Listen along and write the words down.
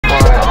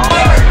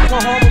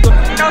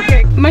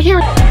My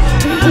camera.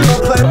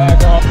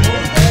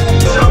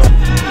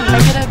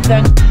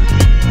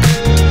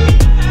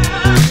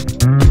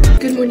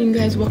 Good morning,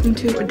 guys. Welcome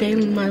to a day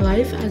in my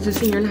life as a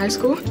senior in high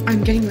school.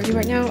 I'm getting ready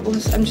right now.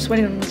 I'm just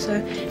waiting on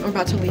Alyssa, and we're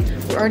about to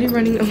leave. We're already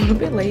running a little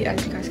bit late,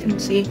 as you guys can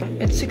see.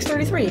 It's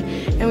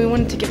 6:33, and we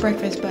wanted to get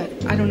breakfast, but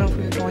I don't know if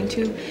we were going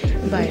to.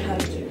 But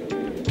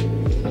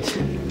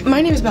my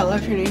name is Bella.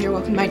 If you're new here,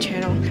 welcome to my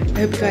channel.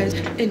 I hope you guys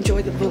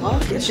enjoy the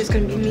vlog. It's just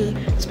gonna be me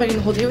spending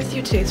the whole day with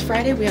you. Today's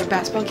Friday. We have a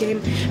basketball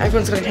game.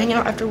 Everyone's gonna hang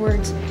out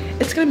afterwards.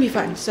 It's gonna be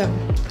fun. So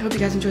I hope you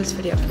guys enjoy this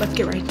video. Let's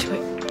get right into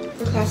it.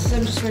 For classes,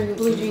 I'm just wearing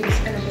blue jeans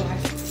and a black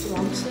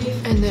long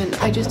sleeve. And then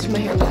I just did my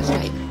hair last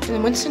night. And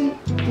then Winston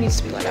needs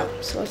to be let out.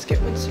 So let's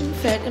get Winston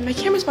fed. And my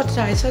camera's about to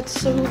die, so that's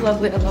so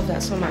lovely. I love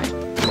that so much.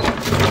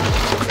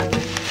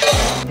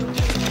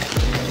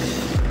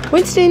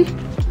 Winston.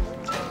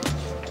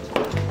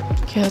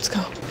 Okay, let's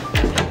go.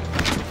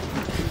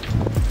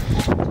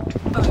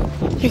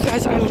 You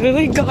guys, I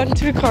literally got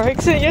into a car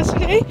accident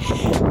yesterday.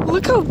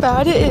 Look how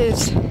bad it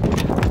is.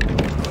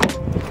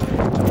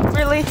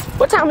 Really?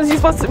 What time was you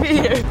supposed to be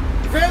here?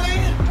 Really?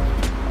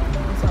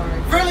 I'm sorry.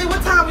 Really?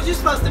 What time was you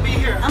supposed to be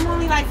here? I'm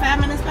only like 5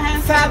 minutes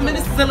behind. 5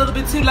 minutes is a little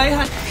bit too late,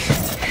 honey.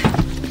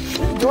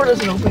 The door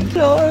doesn't open.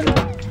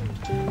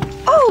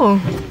 Oh.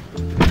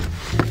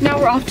 Now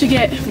we're off to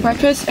get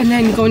breakfast and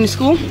then going to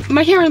school.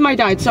 My camera might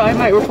die, so I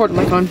might record on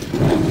my phone.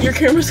 Your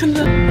camera's gonna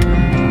die.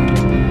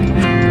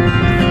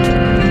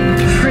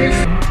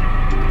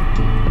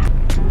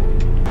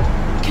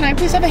 Can I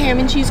please have a ham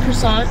and cheese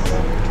croissant?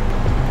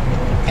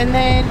 And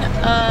then,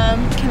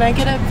 can I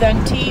get a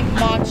venti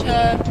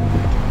matcha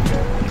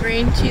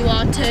green tea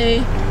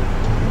latte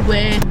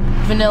with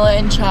vanilla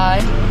and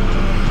chai?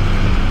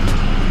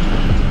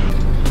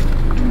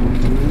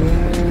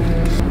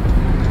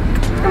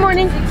 Good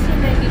morning.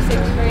 1696,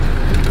 right?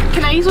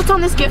 Can I use what's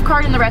on this gift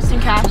card and the rest in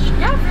cash?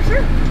 Yeah, for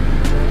sure.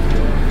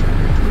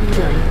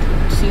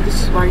 See,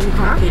 this is why you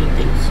complicated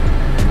things.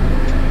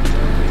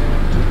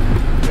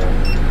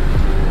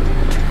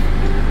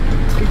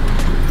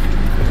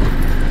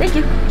 Thank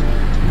you.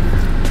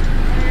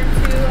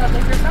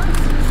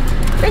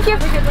 Thank you.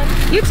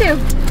 You too.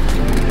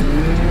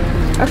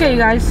 Okay, you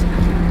guys.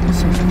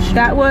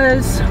 That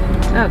was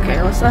okay.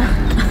 Alyssa.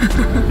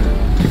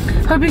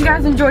 Hope you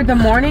guys enjoyed the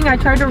morning. I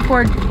tried to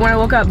record when I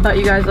woke up, but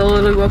you guys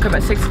literally woke up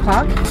at 6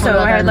 o'clock, so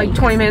I had like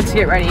 20 minutes to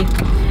get ready.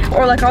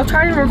 Or like I'll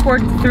try to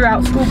record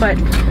throughout school, but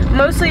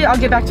mostly I'll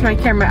get back to my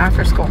camera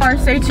after school. Or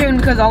stay tuned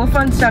because all the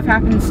fun stuff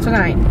happens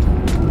tonight.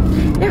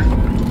 Yeah.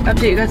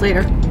 Update you guys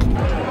later.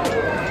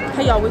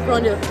 Hey y'all, we're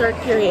going to the third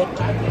period.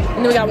 And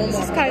then we got one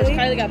more. This is Kylie.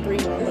 Kylie got 3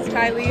 more. This is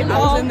Kylie. I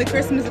was in the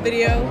Christmas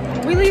video.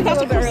 We leave a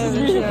little bit early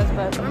than she does,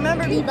 but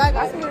Remember me back.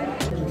 I swear.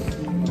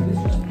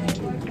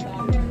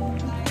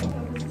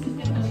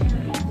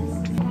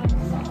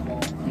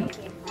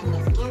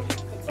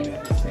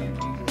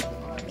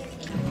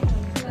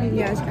 hey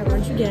guys, at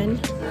lunch again.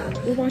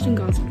 We're watching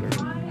Gossip Girl.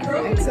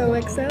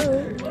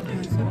 XOXO.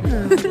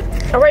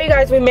 Alright you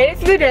guys, we made it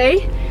through the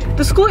day.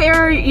 The school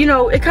air, you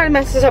know, it kind of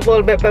messes up a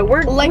little bit, but we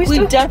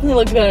definitely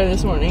looked better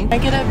this morning. I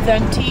get a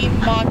venti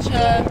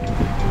matcha.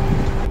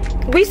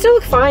 We still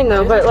look fine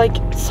though, but like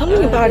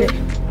something about it.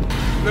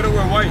 Better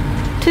wear white.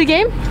 To the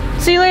game?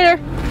 See you later.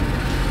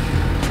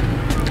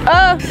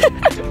 I'm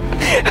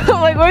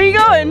like, where are you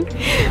going?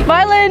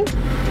 Bye, Lynn.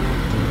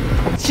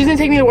 She's gonna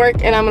take me to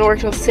work and I'm gonna work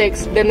till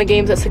 6. Then the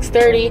game's at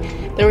 6:30.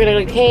 Then we're gonna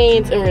go to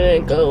Cane's and we're gonna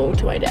go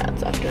to my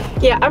dad's after.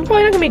 Yeah, I'm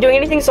probably not gonna be doing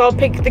anything, so I'll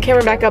pick the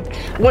camera back up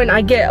when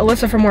I get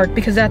Alyssa from work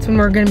because that's when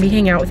we're gonna be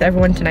hanging out with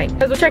everyone tonight.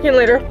 Guys, we'll check in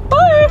later.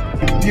 Bye!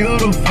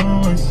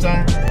 Beautiful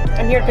inside.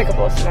 I'm here to pick up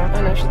Alyssa now.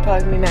 I know she's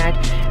probably gonna be mad.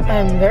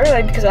 I'm very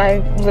late because I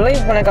literally,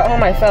 when I got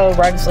home, I fell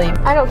right asleep.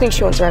 I don't think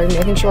she wants to ride with me.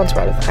 I think she wants to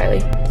ride with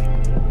Kylie.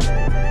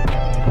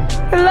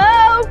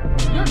 Hello?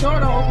 Your door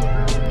don't open.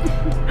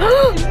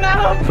 It's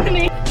not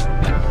opening.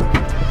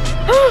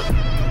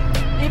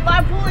 If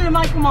I pull it, it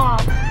might come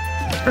off.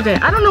 Okay,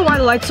 I don't know why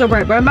the light's so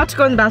bright, but I'm about to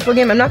go in the basketball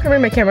game. I'm not gonna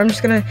bring my camera. I'm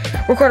just gonna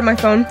record on my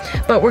phone.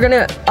 But we're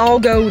gonna all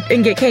go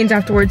and get Cane's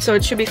afterwards, so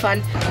it should be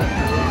fun.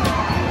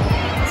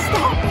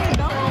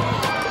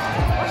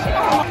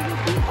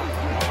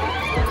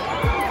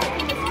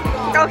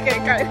 Okay,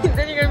 guys.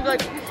 Then you're gonna be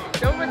like,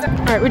 don't put that.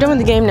 All right, we're done with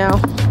the game now.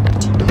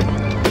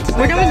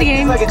 We're done with the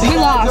game. We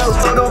lost.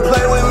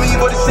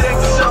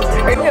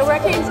 Okay, we're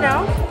at Cane's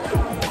now.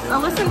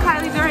 Alyssa and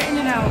Kylie, they're at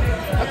In-N-Out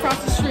across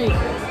the street.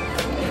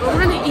 We're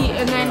gonna eat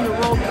and then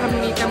we'll come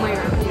and eat them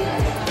later.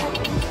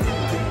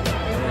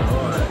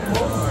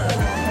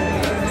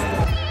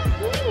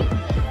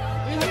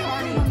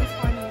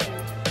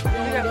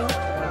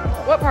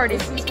 What party?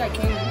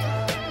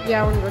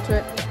 Yeah, we're gonna go to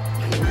it.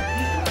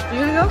 You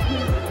gonna go?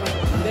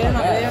 They're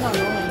not going.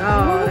 Oh,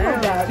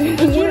 You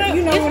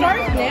know it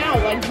starts now.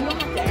 Like, you don't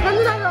have to ask. When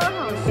did I go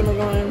home? Then we're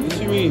going. What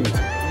you mean?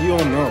 You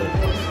don't know.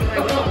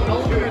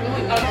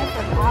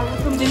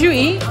 Did you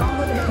eat?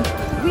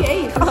 We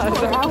ate. I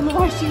don't know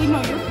why she eating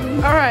on your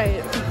food. All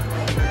right.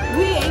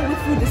 We ate with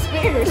food to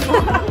spare. So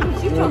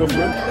she talking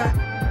about that.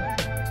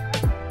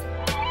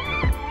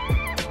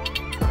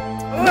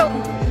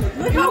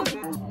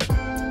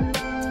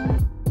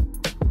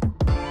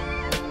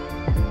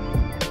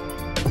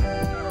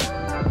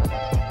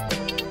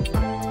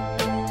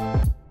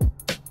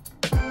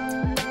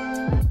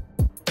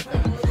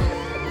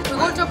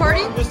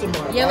 party? Mr.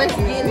 Martin. Yeah, let's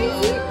get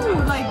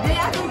it. Like, they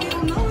actually get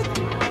to know it.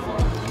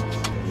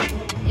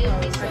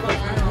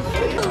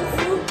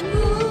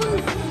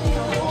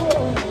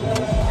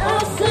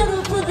 I'll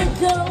settle for the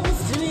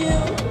ghost of you.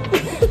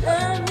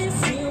 I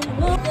miss you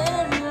more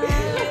than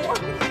life.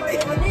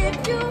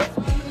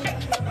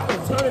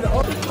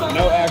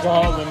 No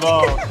alcohol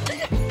involved.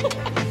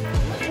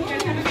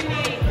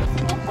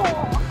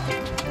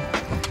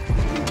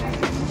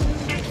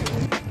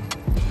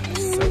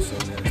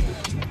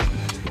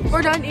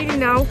 We're done eating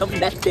now, Come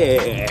back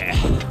there.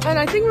 and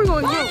I think we're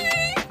going home.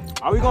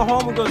 Are we going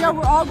home or go? Yeah,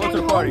 we're all go going to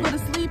the home, party? go to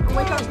sleep, and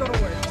wake up, go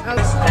to work.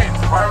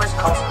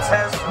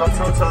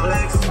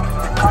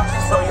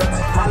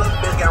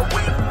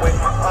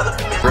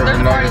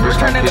 Every night, bitch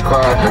can't keep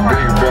quiet. The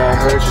big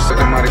bad hood, she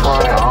sitting mighty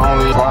quiet. I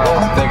only fly,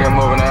 I'm thinking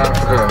moving to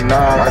Africa.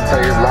 Nah, I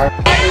take his life.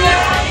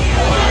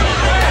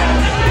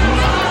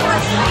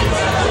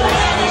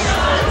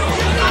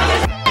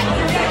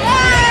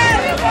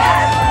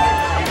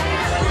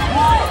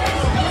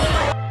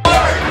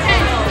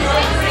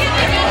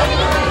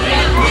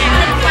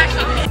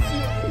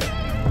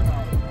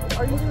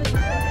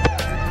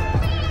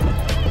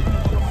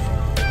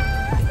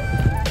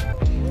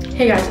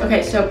 Hey guys,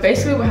 okay, so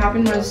basically what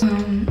happened was,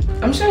 I'm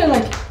just gonna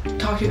like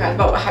talk to you guys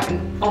about what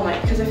happened all night,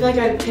 because I feel like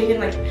I've taken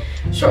like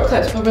short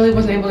clips, but really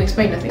wasn't able to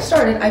explain nothing.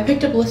 Started, I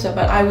picked up Alyssa,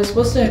 but I was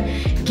supposed to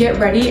get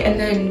ready and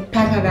then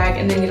pack my bag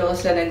and then get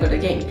Alyssa and then go to the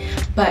game.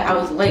 But I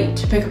was late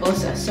to pick up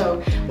Alyssa, so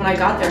when I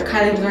got there,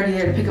 Kylie was already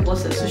there to pick up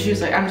Alyssa, so she was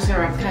like, I'm just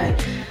gonna run with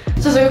Kylie.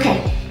 So I was like,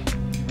 okay.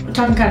 I'm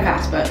talking kind of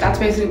fast, but that's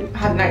basically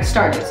how the night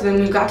started. So then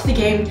we got to the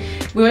game,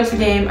 we went to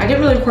the game. I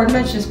didn't really record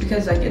much just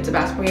because like it's a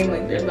basketball game,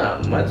 like there's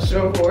not much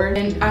to record.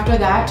 And after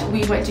that,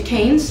 we went to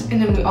Cane's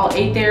and then we all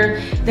ate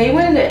there. They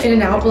went to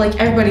In-N-Out, but like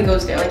everybody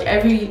goes there. Like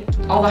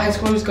all the high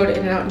schoolers go to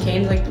In-N-Out and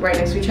Cane's, like right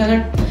next to each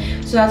other.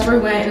 So that's where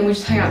we went and we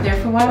just hung out there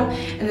for a while.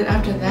 And then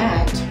after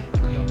that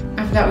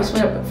we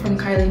split up from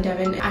Kylie and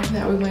Devin. After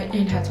that we went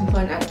and had some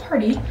fun at a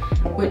party,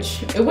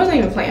 which it wasn't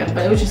even planned,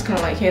 but it was just kind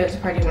of like, hey, there's a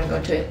party, you want to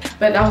go to it?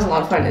 But that was a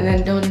lot of fun. And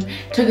then Dylan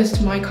took us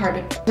to my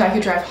car so I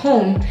could drive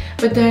home.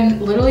 But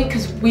then literally,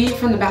 because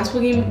from the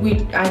basketball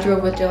game, I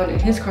drove with Dylan in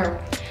his car.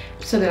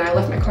 So then I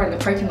left my car in the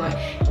parking lot.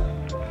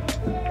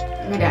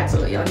 My dad's a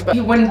little young, but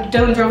when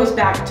Dylan drove us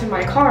back to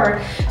my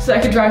car so I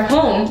could drive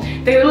home,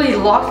 they literally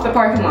locked the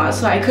parking lot,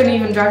 so I couldn't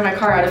even drive my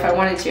car out if I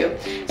wanted to.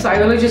 So I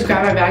literally just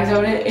grabbed my bags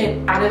out of it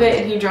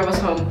and he drove us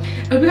home.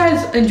 I hope you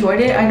guys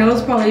enjoyed it. I know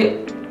it's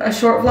probably a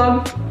short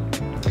vlog,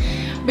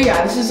 but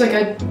yeah, this is like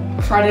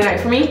a Friday night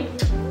for me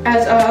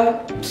as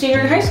a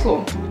senior in high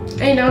school.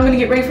 And now I'm gonna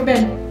get ready for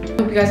bed.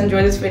 Hope you guys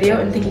enjoyed this video,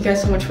 and thank you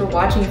guys so much for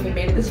watching. If you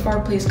made it this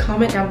far, please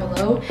comment down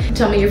below.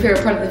 Tell me your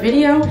favorite part of the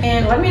video,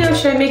 and let me know,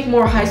 should I make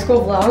more high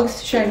school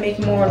vlogs? Should I make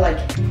more like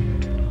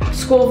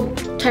school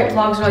type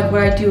vlogs, or like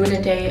what I do in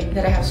a day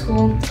that I have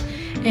school?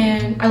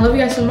 And I love you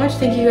guys so much.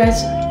 Thank you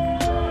guys.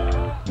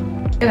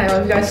 And I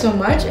love you guys so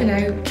much, and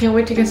I can't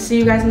wait to see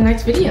you guys in the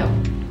next video.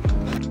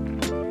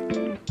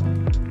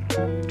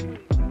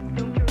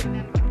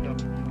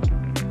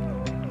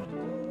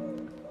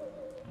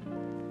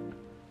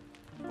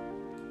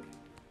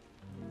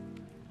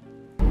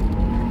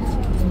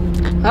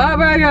 Oh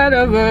my God,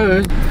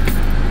 anyways,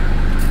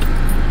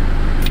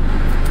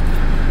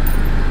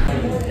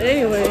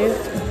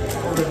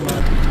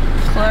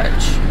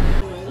 clutch.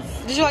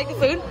 Did you like the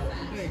food?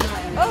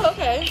 Oh,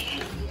 okay.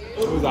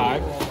 It was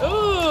alright.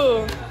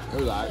 Ooh. It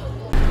was alright.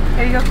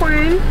 There you go,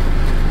 Queen.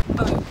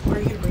 Where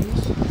are you gonna bring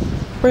this?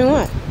 Bring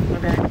what? My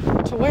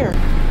bag. To where?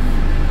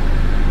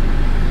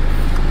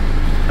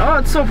 Oh,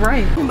 it's so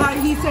bright.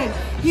 Somebody, he said,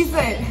 Here's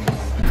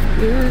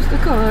the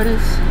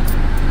Cordis.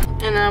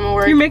 And I'm gonna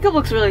wear. Your makeup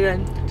looks really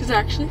good. Does it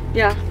actually?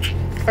 Yeah.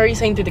 Are you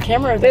saying through the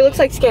camera? Or It looks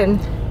like skin.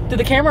 through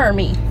the camera or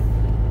me?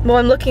 Well,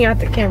 I'm looking at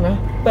the camera,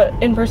 but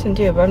in person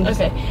too, but I'm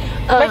just Okay.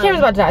 my camera's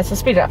about to die, so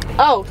speed it up.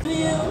 Oh.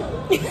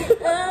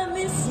 I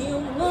miss